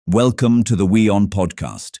Welcome to the WION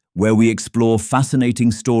Podcast, where we explore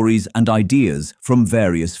fascinating stories and ideas from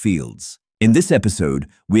various fields. In this episode,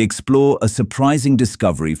 we explore a surprising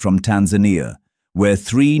discovery from Tanzania, where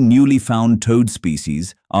three newly found toad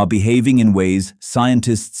species are behaving in ways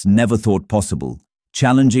scientists never thought possible,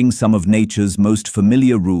 challenging some of nature's most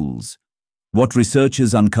familiar rules. What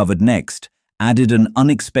researchers uncovered next added an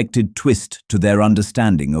unexpected twist to their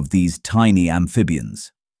understanding of these tiny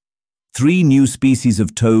amphibians. Three new species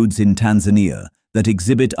of toads in Tanzania that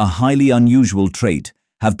exhibit a highly unusual trait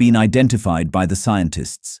have been identified by the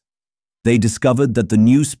scientists. They discovered that the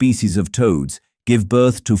new species of toads give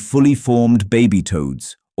birth to fully formed baby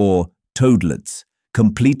toads, or toadlets,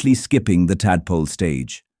 completely skipping the tadpole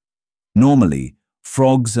stage. Normally,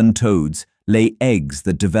 frogs and toads lay eggs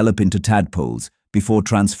that develop into tadpoles before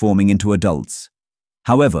transforming into adults.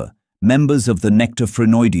 However, members of the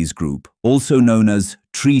Nectophrenoides group, also known as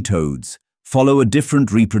tree toads, follow a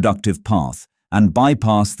different reproductive path and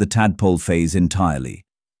bypass the tadpole phase entirely.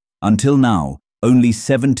 Until now, only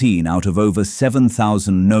 17 out of over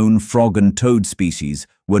 7,000 known frog and toad species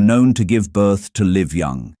were known to give birth to live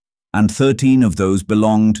young, and 13 of those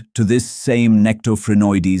belonged to this same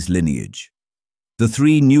Nectophrenoides lineage. The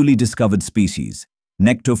three newly discovered species,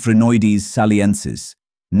 Nectophrenoides saliensis,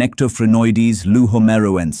 Nectophrenoides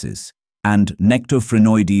luhomeroensis, and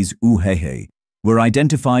Nectophrenoides uhehe, were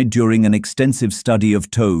identified during an extensive study of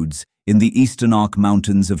toads in the Eastern Arc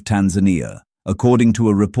Mountains of Tanzania, according to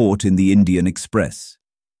a report in the Indian Express.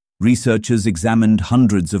 Researchers examined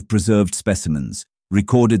hundreds of preserved specimens,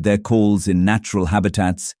 recorded their calls in natural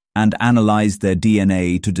habitats, and analyzed their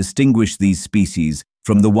DNA to distinguish these species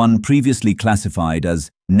from the one previously classified as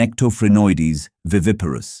Nectophrenoides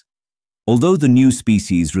viviparus. Although the new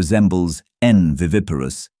species resembles N.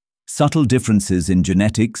 viviparus, subtle differences in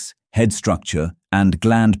genetics, head structure, and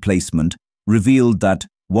gland placement revealed that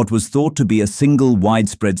what was thought to be a single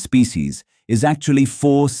widespread species is actually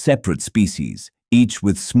four separate species, each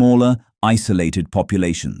with smaller, isolated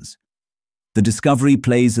populations. The discovery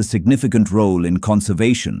plays a significant role in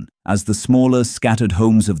conservation, as the smaller, scattered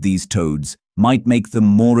homes of these toads might make them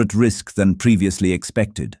more at risk than previously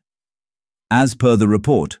expected. As per the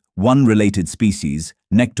report, one related species,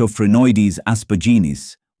 Nectophrenoides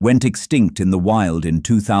asperginis, went extinct in the wild in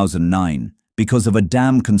 2009 because of a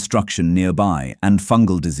dam construction nearby and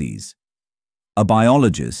fungal disease. A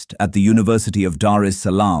biologist at the University of Dar es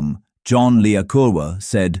Salaam, John Liakurwa,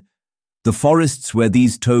 said, "The forests where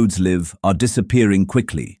these toads live are disappearing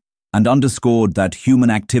quickly," and underscored that human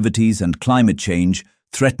activities and climate change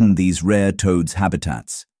threaten these rare toads'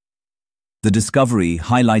 habitats. The discovery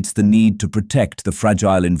highlights the need to protect the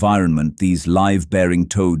fragile environment these live-bearing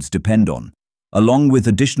toads depend on, along with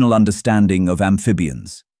additional understanding of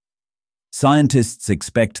amphibians. Scientists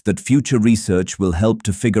expect that future research will help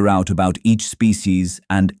to figure out about each species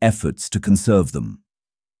and efforts to conserve them.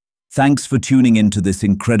 Thanks for tuning into this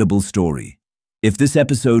incredible story. If this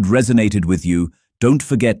episode resonated with you, don't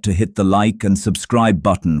forget to hit the like and subscribe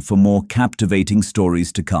button for more captivating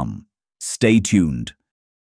stories to come. Stay tuned.